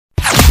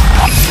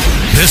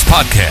This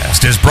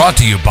podcast is brought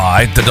to you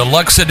by the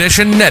Deluxe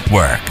Edition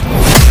Network.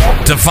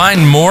 To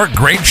find more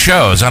great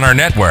shows on our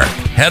network,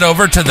 head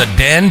over to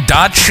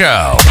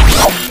theden.show.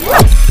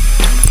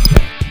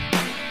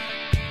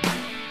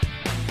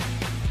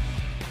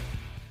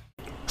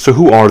 So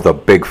who are the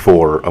big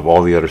four of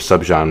all the other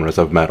subgenres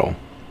of metal?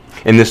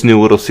 In this new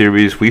little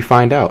series, we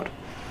find out.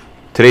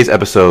 Today's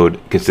episode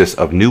consists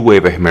of new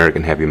wave of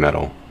American heavy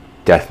metal,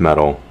 death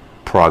metal,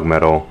 prog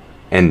metal,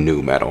 and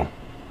nu metal.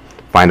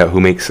 Find out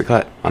who makes the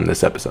cut on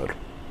this episode.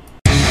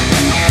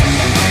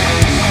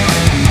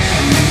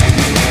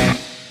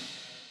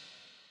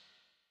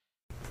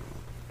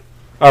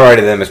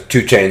 Alrighty then, Mr.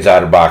 2 Chainz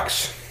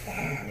Otterbox.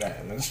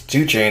 This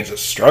 2 Chainz is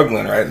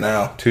struggling right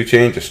now. 2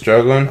 Chainz is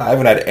struggling? I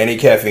haven't had any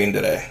caffeine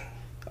today.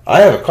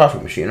 I have a coffee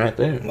machine right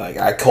there. Like,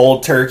 I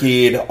cold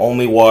turkeyed,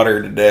 only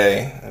water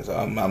today. So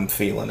I'm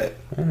feeling it.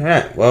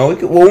 Alright, well,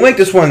 we'll make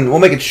this one, we'll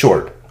make it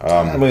short. We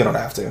don't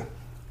have to.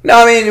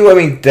 No, I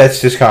mean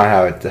that's just kind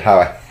of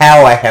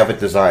how I have it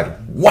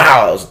designed.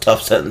 Wow, that was a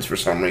tough sentence for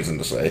some reason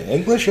to say.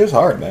 English is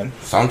hard, man.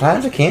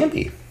 Sometimes it can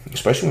be,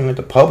 especially when we went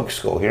to public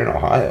school here in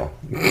Ohio.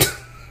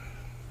 It's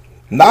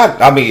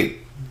not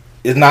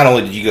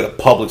only did you go to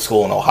public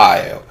school in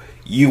Ohio,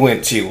 you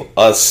went to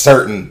a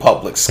certain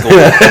public school.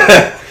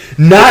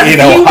 Not in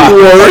the Ohio.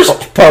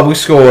 worst public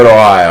school in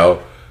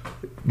Ohio,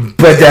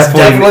 but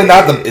definitely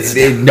not the. It's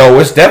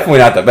definitely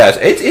not the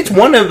best. It's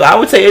one of, I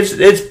would say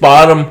it's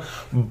bottom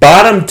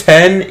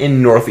 10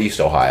 in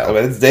Northeast Ohio. I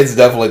mean, it's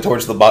definitely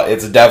towards the bottom.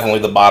 It's definitely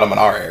the bottom in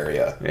our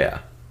area. Yeah.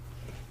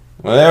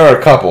 Well, there are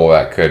a couple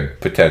that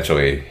could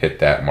potentially hit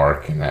that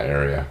mark in that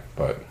area,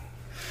 but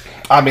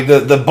I mean,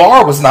 the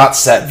bar was not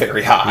set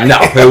very high. no,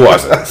 it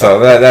wasn't. So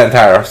that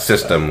entire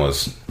system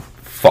was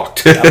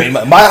fucked. I mean,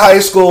 my high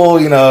school,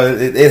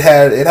 it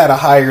had a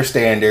higher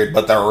standard,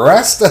 but the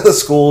rest of the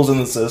schools in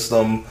the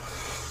system,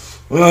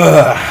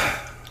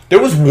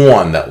 there was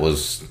one that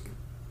was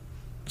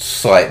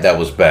that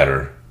was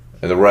better,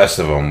 and the rest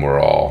of them were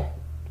all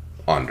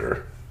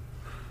under,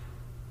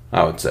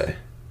 I would say.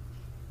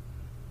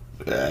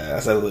 Yeah,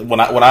 so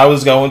when I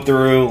was going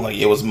through, like,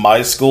 it was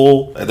my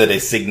school, and then a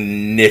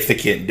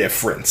significant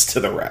difference to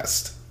the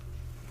rest.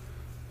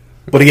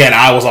 But again,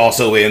 I was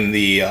also in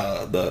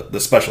the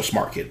Special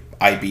Smart Kid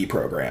IB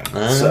program.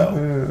 So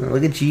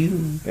Look at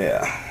you.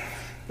 yeah.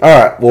 All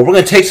right. Well, we're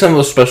gonna take some of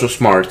those special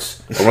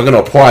smarts, and we're gonna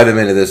apply them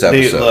into this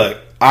episode. Dude, look,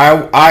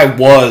 I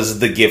was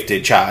the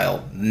gifted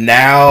child.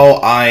 Now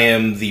I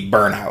am the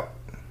burnout.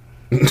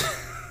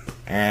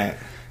 And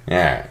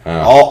Yeah.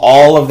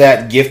 all of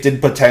that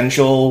gifted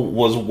potential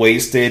was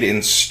wasted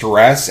in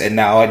stress, and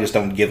now I just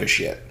don't give a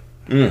shit.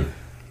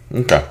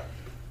 Okay.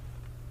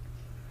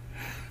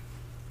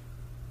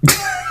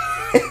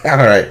 All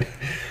right.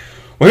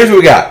 Well, here's what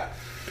we got.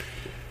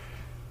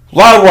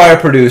 Loudwire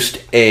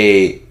produced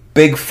a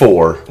big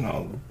four.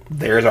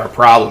 There's our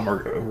problem.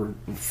 We're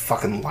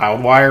fucking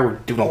Loudwire. We're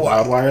doing a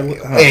Loudwire.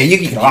 Hey, you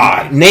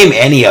can name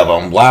any of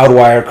them.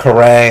 Loudwire,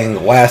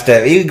 Kerrang, Last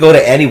F. You can go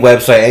to any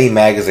website, any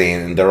magazine,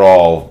 and they're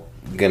all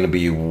going to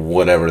be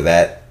whatever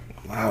that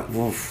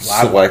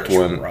select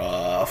one.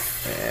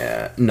 Rough.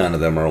 Yeah, none of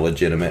them are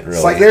legitimate, really.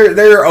 It's like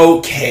they're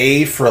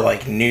okay for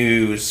like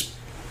news,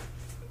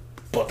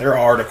 but their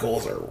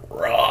articles are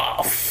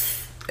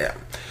rough. Yeah.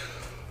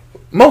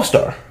 Most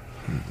are.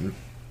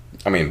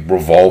 I mean,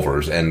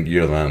 Revolver's and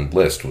year-long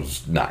list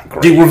was not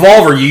great. Dude,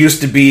 Revolver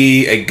used to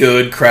be a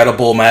good,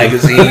 credible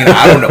magazine.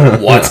 I don't know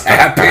what's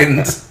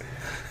happened.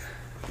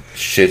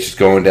 Shit's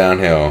going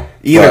downhill.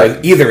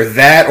 Either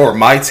that or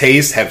my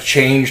tastes have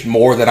changed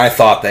more than I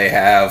thought they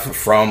have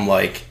from,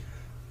 like,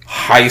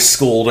 high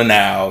school to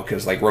now.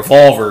 Because, like,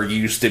 Revolver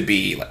used to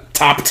be, like,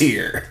 top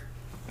tier.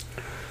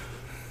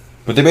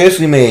 But they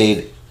basically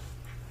made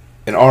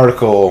an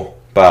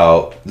article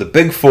about the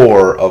big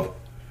four of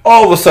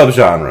all the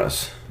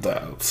subgenres.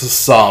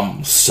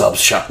 Some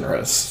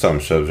subgenres. Some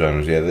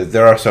subgenres, yeah.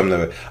 There are some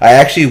that I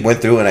actually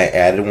went through and I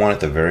added one at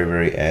the very,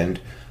 very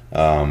end,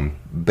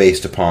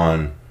 based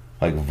upon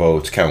like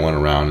votes. Kind of went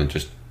around and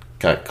just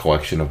got a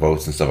collection of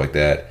votes and stuff like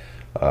that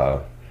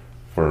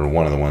for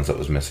one of the ones that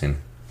was missing,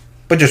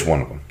 but just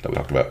one of them that we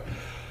talked about.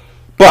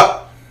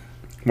 But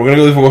we'll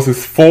go through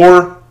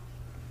 4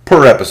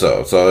 per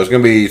episode, so there's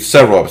gonna be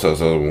several episodes.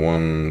 So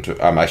 1,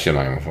 2. I'm actually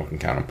not gonna fucking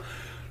count them.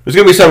 There's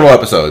gonna be several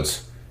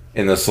episodes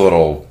in this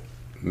little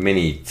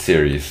mini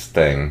series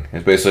thing.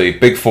 It's basically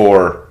big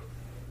four.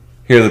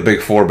 Here are the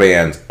big 4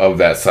 bands of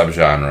that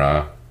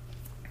subgenre.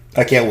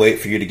 I can't wait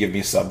for you to give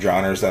me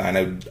subgenres that I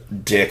know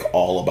dick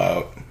all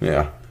about.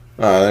 Yeah.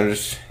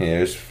 There's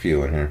a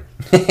few in here.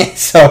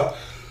 So,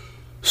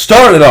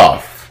 starting it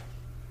off,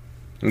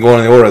 and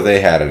going in the order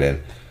they had it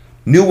in.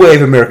 New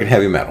wave American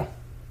heavy metal.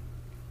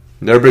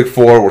 Their big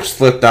 4 were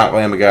Slipknot,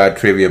 Lamb of God,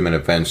 Trivium, and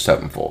Avenged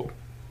Sevenfold.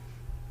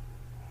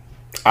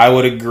 I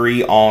would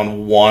agree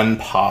on 1,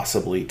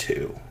 possibly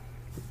 2.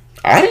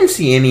 I didn't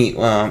see any.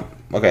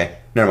 Okay,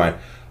 never mind.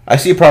 I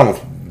see a problem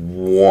with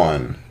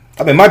 1.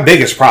 I mean, my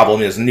biggest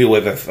problem is new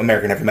wave of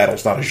American heavy metal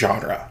is not a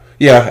genre.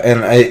 Yeah,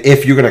 and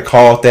if you're going to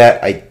call it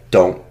that, I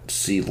don't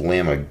see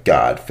Lamb of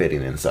God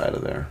fitting inside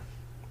of there.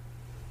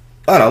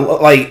 I don't know,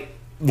 like,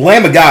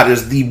 Lamb of God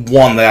is the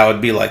one that I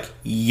would be like,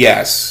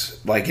 yes.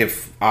 Like,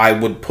 if I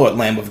would put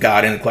Lamb of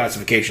God in the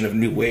classification of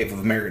new wave of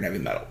American heavy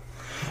metal.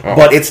 Oh.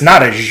 But it's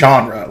not a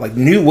genre. Like,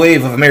 new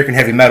wave of American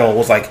heavy metal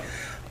was like,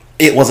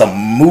 it was a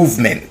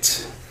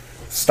movement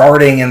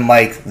starting in,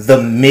 like,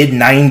 the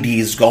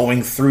mid-90s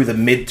going through the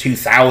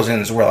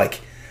mid-2000s where, like,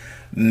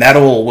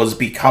 metal was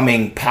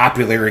becoming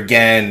popular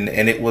again,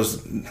 and it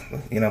was,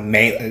 you know,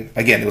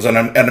 again, it was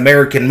an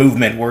American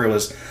movement where it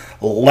was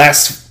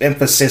less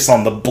emphasis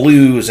on the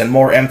blues and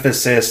more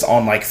emphasis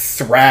on, like,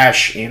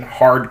 thrash and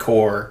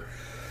hardcore.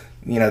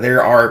 You know,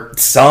 there are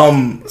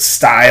some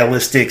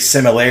stylistic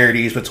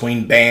similarities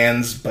between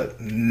bands,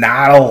 but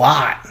not a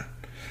lot.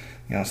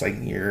 You know, it's like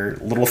you're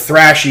a little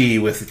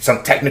thrashy with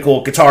some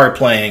technical guitar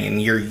playing,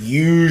 and you're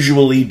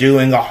usually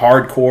doing a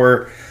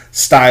hardcore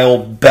style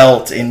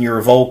belt in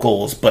your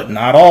vocals, but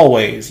not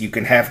always. You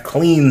can have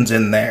cleans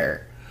in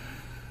there.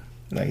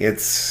 Like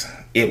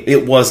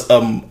it was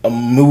a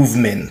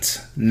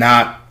movement,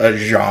 not a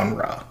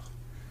genre.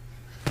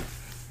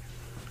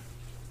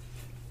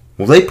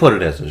 Well, they put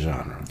it as a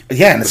genre.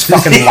 Yeah, and it's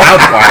fucking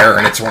Loudwire,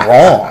 and it's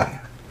wrong.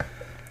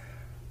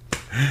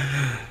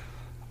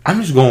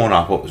 I'm just going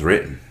off what was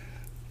written.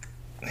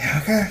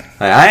 Okay.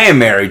 Like, I ain't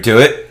married to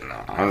it.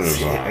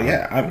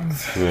 Yeah.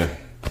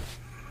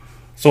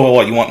 So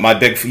what, you want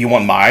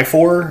my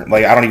four?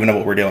 Like, I don't even know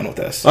what we're doing with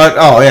this.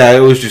 Oh yeah, it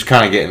was just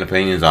kind of getting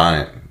opinions on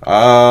it.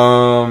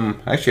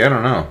 Actually, I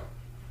don't know,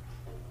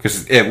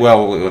 because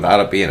without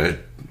it being a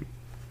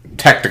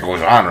technical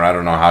genre, I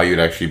don't know how you'd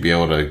actually be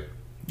able to.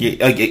 You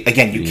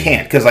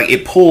can't, because like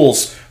it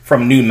pulls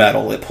from nu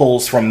metal, it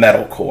pulls from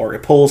metalcore,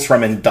 it pulls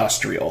from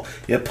industrial,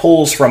 it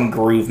pulls from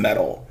groove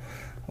metal.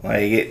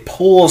 Like, it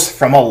pulls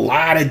from a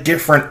lot of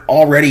different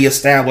already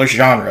established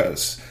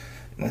genres.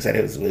 Like I said,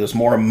 it was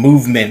more a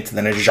movement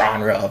than a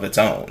genre of its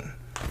own.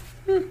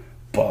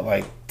 But,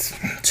 like,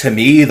 to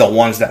me, the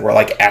ones that were,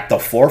 like, at the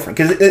forefront...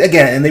 Because,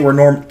 again, and they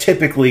were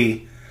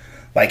typically,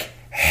 like,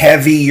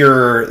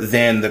 heavier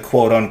than the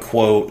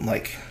quote-unquote,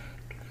 like,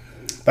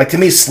 to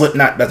me,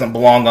 Slipknot doesn't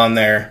belong on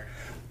there.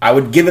 I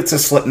would give it to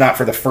Slipknot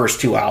for the first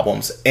two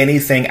albums.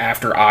 Anything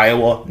after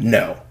Iowa,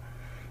 no.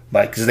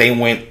 Like, because they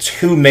went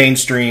too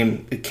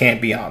mainstream, it can't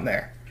be on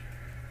there.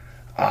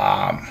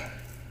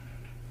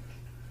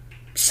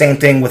 Same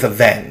thing with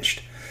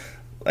Avenged.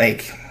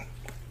 Like,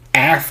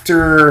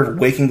 after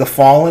Waking the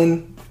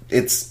Fallen,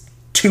 it's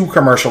too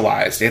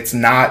commercialized. It's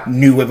not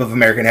new wave of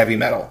American heavy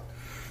metal.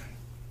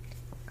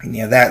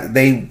 Yeah, that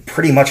they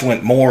pretty much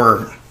went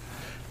more.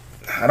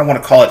 I don't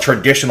want to call it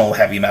traditional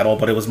heavy metal,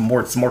 but it's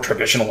more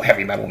traditional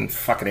heavy metal than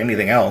fucking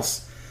anything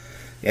else.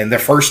 And the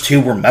first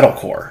two were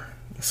metalcore.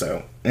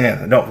 So, they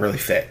don't really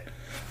fit.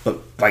 But,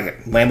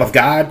 like, Lamb of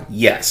God,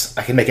 yes.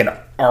 I can make an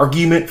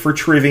argument for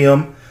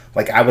Trivium.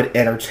 Like, I would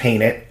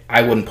entertain it.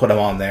 I wouldn't put them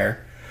on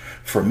there.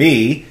 For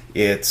me,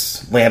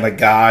 it's Lamb of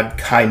God,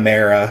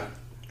 Chimera,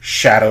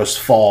 Shadows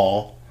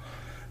Fall,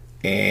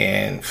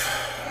 and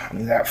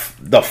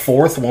the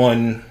fourth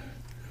one,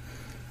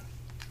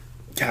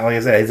 like I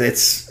said,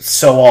 it's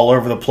so all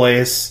over the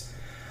place.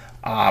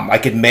 I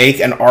could make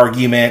an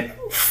argument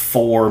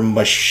for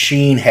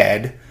Machine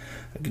Head.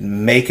 I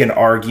can make an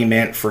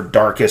argument for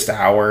Darkest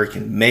Hour. I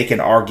can make an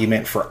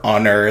argument for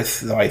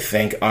Unearth, though I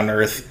think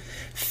Unearth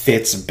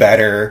fits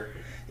better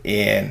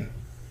in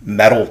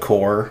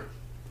metalcore.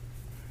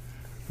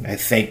 I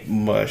think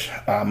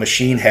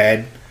Machine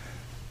Head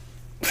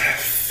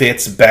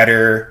fits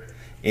better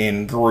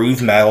in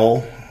groove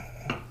metal.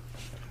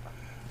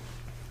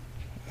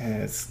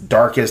 And its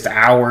Darkest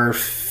Hour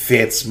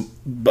fits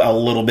a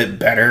little bit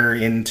better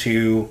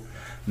into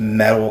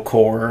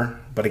metalcore.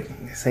 But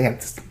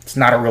it's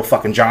not a real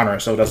fucking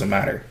genre, so it doesn't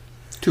matter.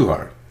 Too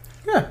hard.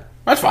 Yeah,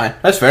 that's fine.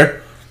 That's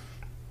fair.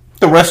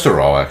 The rest are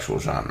all actual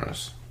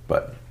genres,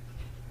 but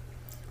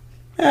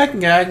yeah, I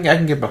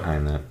can get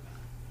behind that.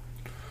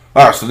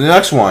 All right, so the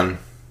next one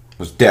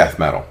was death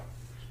metal,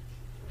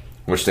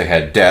 which they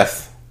had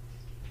Death,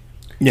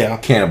 yeah,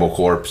 Cannibal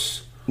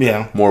Corpse,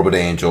 yeah, Morbid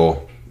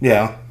Angel,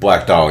 yeah,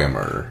 Black Dahlia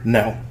Murder.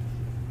 No,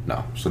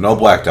 so no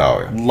Black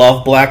Dahlia.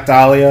 Love Black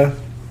Dahlia.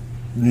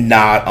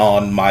 Not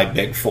on my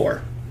big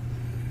four.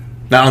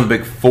 Not on the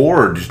big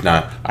four, or just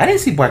not? I didn't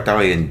see Black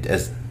Dahlia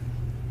as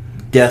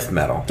death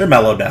metal. They're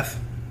mellow death.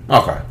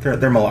 Okay.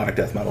 They're melodic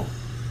death metal.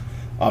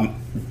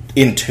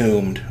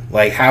 Entombed.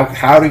 Like,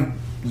 how do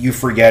you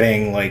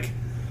forgetting, like,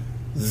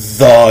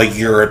 the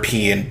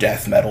European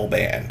death metal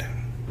band?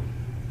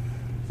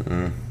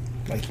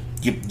 Like,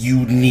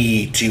 you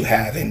need to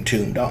have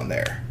Entombed on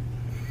there.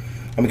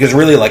 Because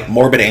really, like,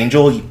 Morbid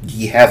Angel,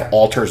 you have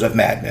Altars of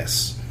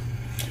Madness.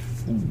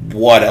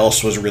 What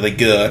else was really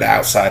good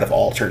outside of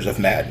Altars of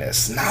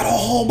Madness? Not a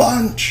whole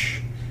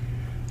bunch.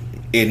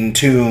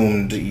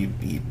 Entombed,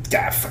 you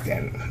got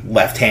fucking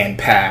Left Hand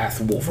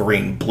Path,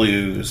 Wolverine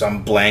Blues.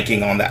 I'm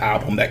blanking on the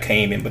album that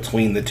came in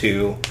between the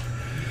two.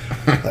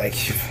 Like,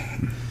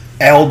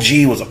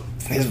 LG was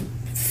his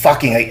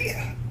fucking, like,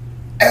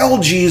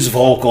 LG's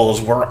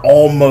vocals were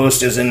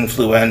almost as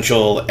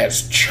influential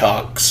as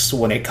Chuck's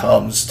when it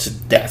comes to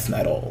death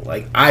metal.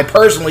 Like, I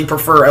personally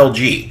prefer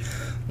LG.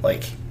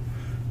 Like,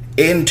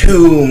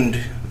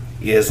 Entombed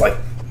is like,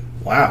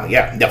 wow,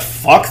 yeah,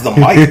 fuck the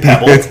mic,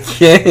 Pebble.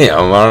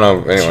 Damn, I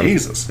don't know. Anyone.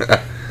 Jesus.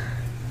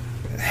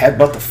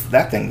 Headbutt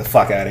that thing the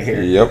fuck out of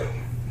here. Yep.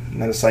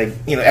 And it's like,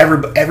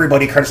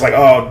 everybody credits like,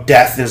 oh,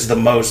 Death is the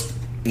most,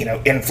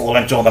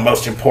 influential, the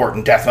most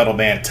important death metal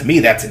band. To me,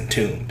 that's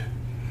Entombed.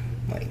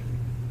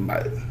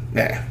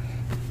 Yeah.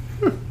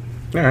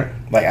 Alright.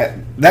 Like,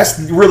 that's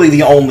really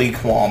the only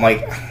qualm.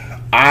 Like,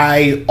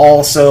 I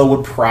also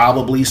would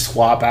probably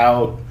swap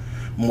out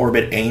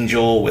Morbid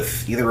Angel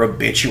with either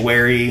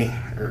Obituary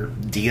or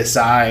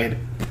Deicide.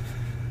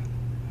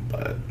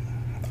 But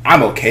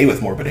I'm okay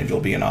with Morbid Angel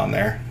being on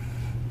there.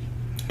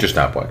 Just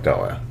not Black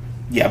Dahlia.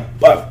 Yeah,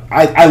 but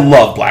I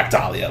love Black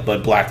Dahlia,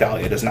 but Black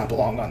Dahlia does not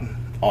belong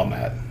on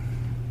that.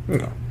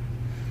 Okay.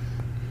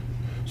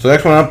 So the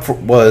next one up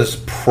was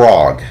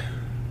Prague.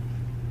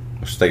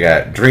 So they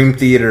got Dream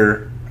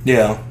Theater,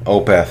 Yeah.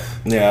 Opeth,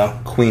 Yeah.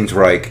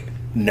 Queensryche,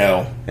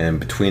 No. and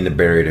Between the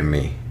Buried and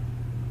Me.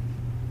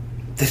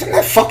 Isn't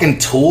that fucking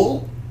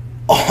Tool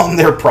on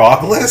their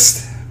prog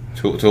list?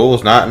 Tool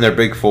is not in their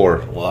big four.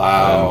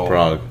 Wow.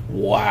 Prague.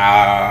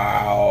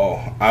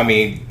 Wow. I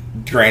mean,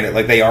 granted,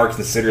 like, they are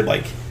considered,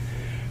 like,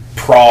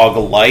 prog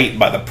light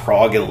by the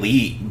prog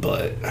elite,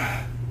 but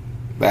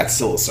that's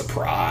still a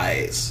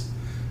surprise.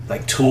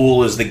 Like,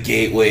 Tool is the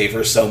gateway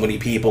for so many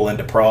people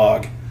into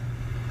prog.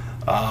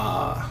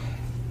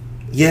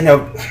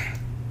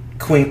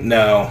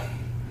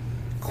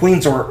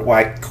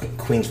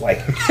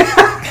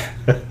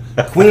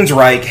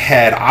 Queensryche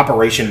had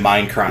Operation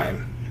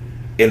Mindcrime,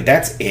 and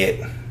that's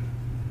it.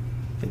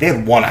 They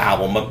had one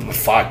album, but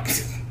fuck,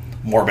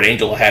 Morbid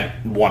Angel had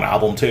one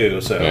album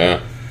too, so...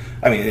 Yeah.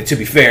 I mean, to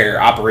be fair,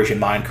 Operation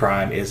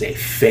Mindcrime is a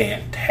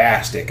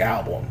fantastic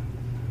album.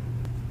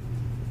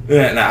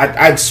 And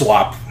I'd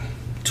swap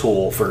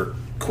Tool for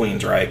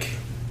Queensryche.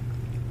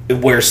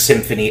 Where's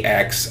Symphony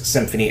X?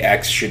 Symphony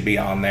X should be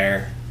on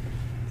there.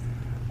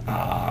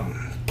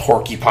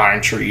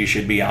 Porcupine Tree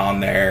should be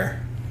on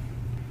there.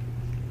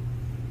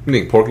 You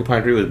think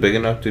Porcupine Tree was big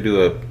enough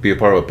to be a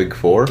part of a big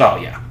four? Oh,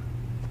 yeah.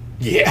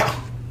 Yeah.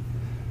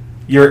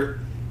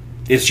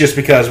 It's just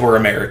because we're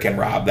American,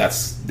 Rob.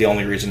 That's the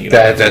only reason you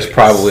know. That's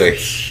probably a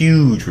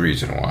huge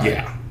reason why.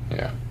 Yeah.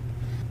 Yeah.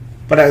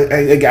 But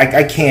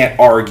I can't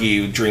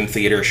argue Dream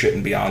Theater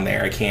shouldn't be on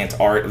there. I can't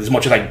argue. As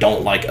much as I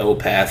don't like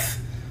Opeth,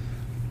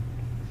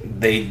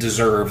 they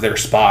deserve their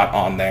spot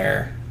on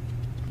there.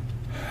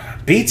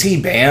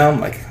 BT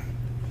Bam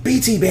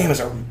is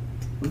a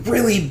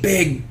really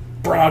big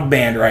prog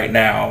band right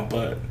now,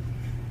 but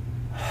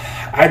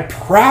I'd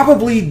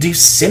probably do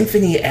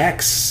Symphony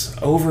X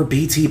over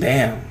BT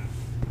Bam.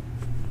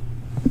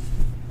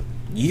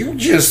 You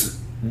just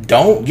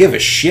don't give a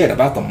shit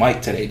about the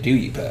mic today, do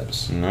you,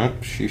 Peps?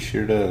 Nope, she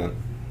sure doesn't.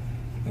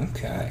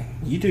 Okay.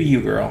 You do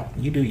you, girl.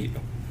 You do you.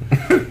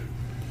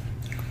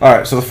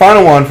 Alright, so the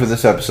final one for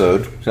this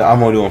episode, so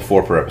I'm only doing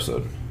 4 per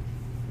episode.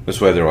 This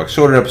way they're like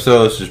shorter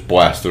episodes, just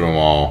blast through them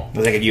all.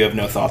 I think you have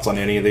no thoughts on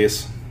any of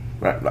these.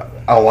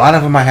 A lot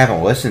of them I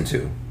haven't listened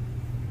to.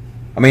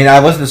 I mean, I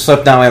listened to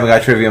Slipknot, Lamb of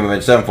God, Trivium,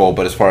 and Sevenfold,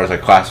 but as far as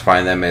like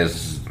classifying them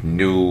as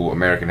new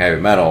American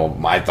heavy metal,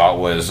 I thought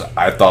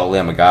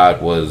Lamb of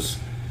God was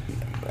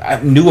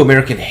new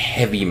American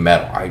heavy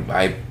metal.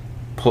 I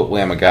put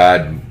Lamb of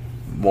God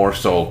more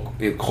so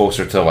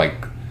closer to like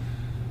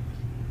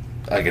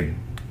a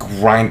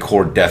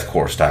grindcore,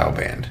 deathcore style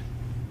band,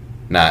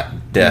 not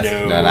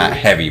not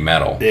heavy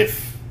metal.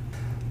 If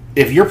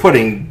you're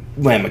putting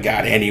Lamb of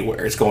God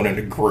anywhere, it's going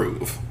into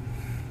groove.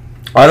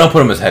 I don't put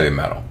them as heavy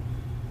metal.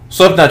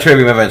 Slipknot,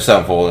 Trivium, Avenged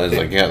Sevenfold is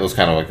like, yeah, those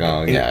kind of like,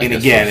 And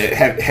again,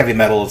 heavy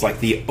metal is like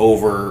the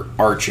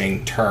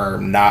overarching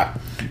term, not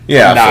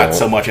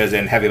so much as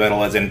in heavy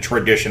metal as in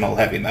traditional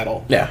heavy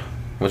metal. Yeah,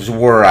 which is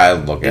where I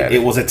look at it.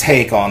 It was a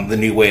take on the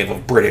new wave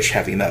of British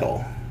heavy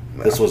metal.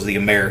 Yeah. This was the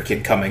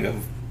American coming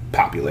of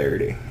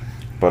popularity.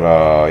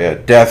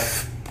 But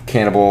Death,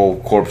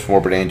 Cannibal Corpse,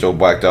 Morbid Angel,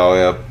 Black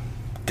Dahlia,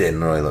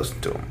 didn't really listen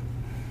to them.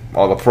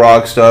 All the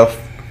prog stuff,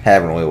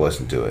 haven't really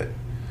listened to it.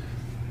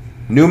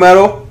 New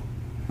metal,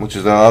 which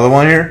is another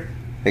one here.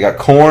 They got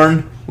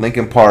Korn,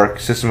 Linkin Park,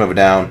 System of a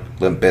Down,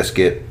 Limp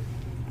Bizkit.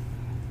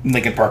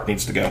 Linkin Park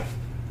needs to go.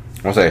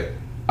 I'll say,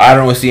 I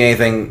don't really see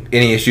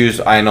any issues.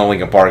 I know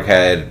Linkin Park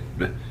had,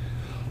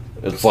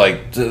 it's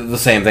like the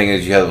same thing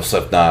as you had with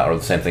Slipknot, or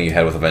the same thing you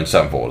had with Avenged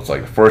Sevenfold. It's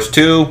like the first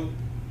 2,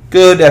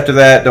 good. After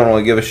that, don't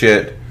really give a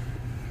shit.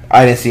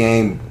 I didn't see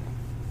any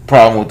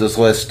problem with this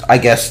list. I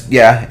guess,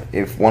 yeah,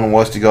 if one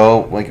was to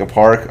go, Linkin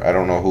Park, I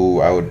don't know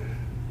who I would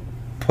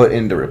put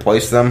in to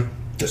replace them.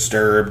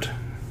 Disturbed.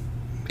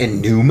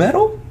 In new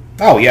metal?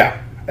 Oh,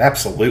 yeah.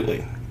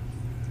 Absolutely.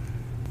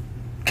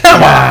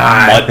 Come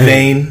on!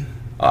 Mudvayne.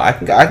 I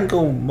can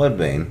go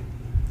Mudvayne.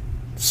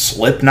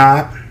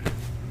 Slipknot.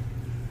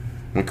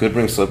 We could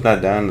bring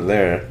Slipknot down to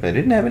there. They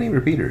didn't have any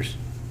repeaters.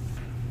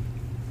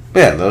 But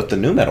yeah, the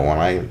new metal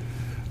one,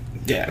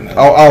 Yeah, no.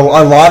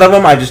 A lot of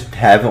them I just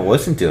haven't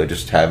listened to. I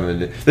just haven't.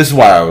 This is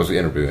why I was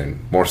interviewing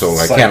more so.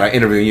 I can't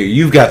interview you.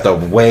 You've got the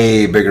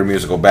way bigger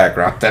musical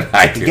background than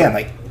I do. Again,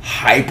 like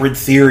Hybrid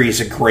Theory is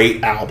a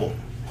great album.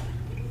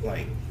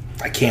 Like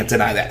I can't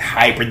deny that.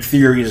 Hybrid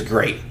Theory is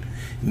great.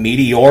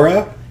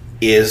 Meteora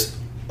is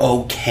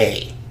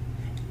okay.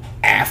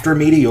 After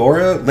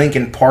Meteora,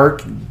 Linkin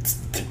Park,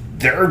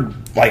 they're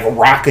like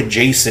rock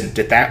adjacent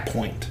at that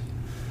point.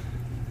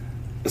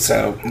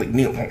 So, I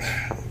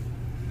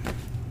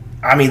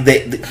mean,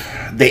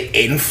 the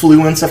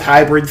influence of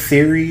Hybrid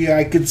Theory,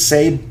 I could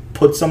say,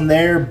 puts them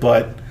there,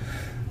 but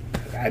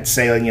I'd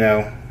say,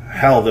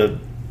 hell, the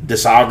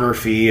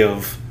discography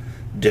of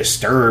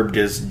Disturbed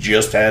is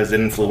just as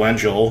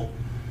influential.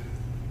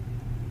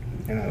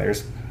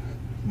 There's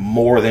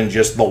more than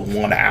just the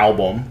one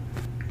album.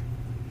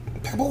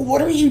 Well,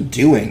 what are you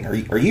doing?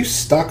 Are you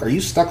stuck? Are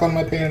you stuck on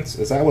my pants?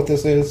 Is that what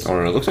this is?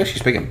 Or it looks like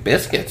she's making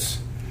biscuits.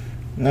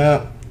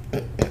 No,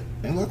 it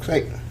looks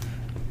like.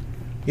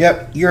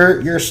 Yep,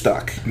 you're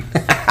stuck.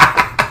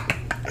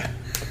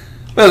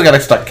 Well, we got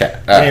a stuck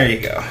cat. There you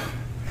go.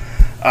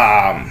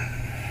 I'm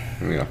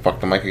gonna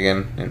fuck the mic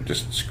again and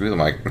just screw the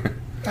mic.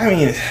 I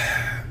mean,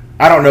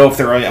 I don't know if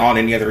they're on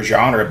any other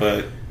genre,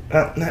 but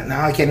no,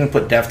 I can't even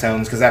put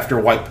Deftones because after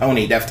White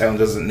Pony, Deftones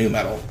isn't nu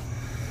metal.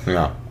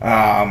 No.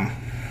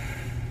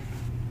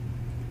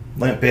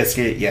 Limp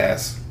Bizkit,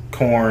 yes.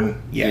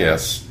 Korn,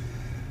 yes.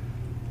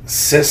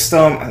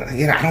 System,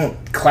 I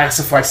don't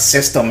classify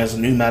System as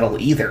nu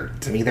metal either.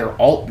 To me, they're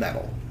alt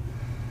metal.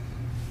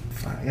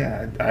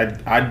 Yeah,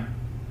 I'd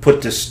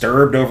put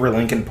Disturbed over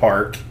Linkin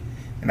Park,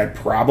 and I'd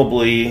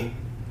probably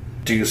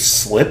do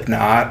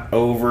Slipknot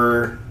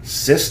over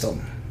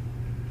System,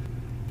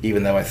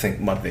 even though I think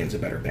Mudvayne's a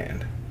better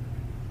band.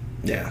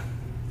 Yeah,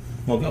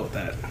 we'll go with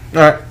that.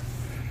 All right.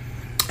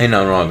 Ain't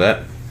nothing wrong with that.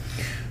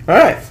 All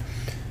right.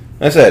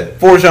 Like I said,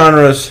 4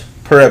 genres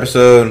per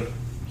episode.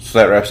 So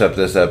that wraps up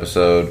this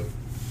episode.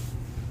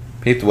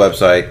 Peep the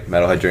website,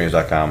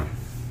 metalheaddreams.com.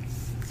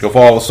 Go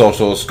follow the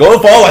socials. Go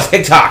follow us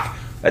TikTok.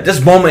 At this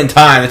moment in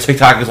time, the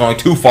TikTok is only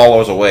 2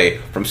 followers away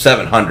from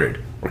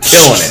 700. We're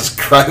killing Jesus it.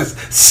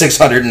 Christ,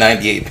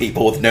 698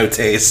 people with no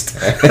taste.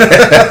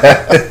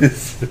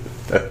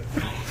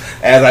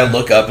 As I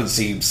look up and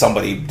see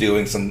somebody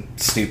doing some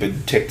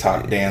stupid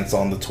TikTok dance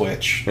on the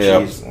Twitch.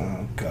 Yep. Jeez,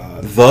 oh,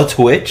 God. The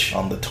Twitch?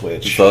 On the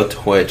Twitch. The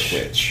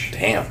Twitch.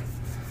 Damn.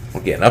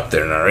 We're getting up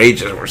there in our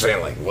ages. We're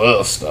saying, like,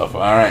 little stuff. All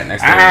right,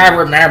 next time. I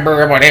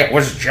remember when it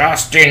was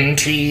Justin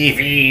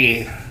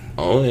TV.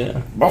 Oh,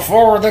 yeah.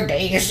 Before the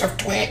days of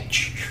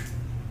Twitch.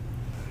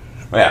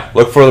 Yeah,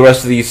 look for the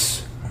rest of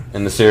these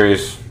in the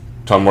series.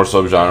 Ton more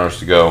subgenres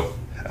to go.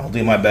 I'll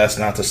do my best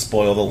not to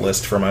spoil the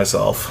list for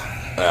myself.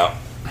 Yeah.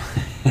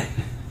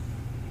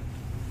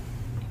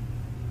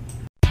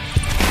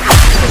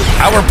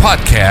 Our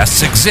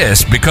podcasts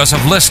exist because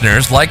of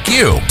listeners like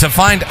you. To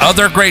find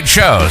other great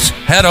shows,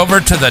 head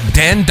over to the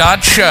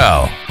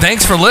Den.show.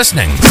 Thanks for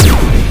listening.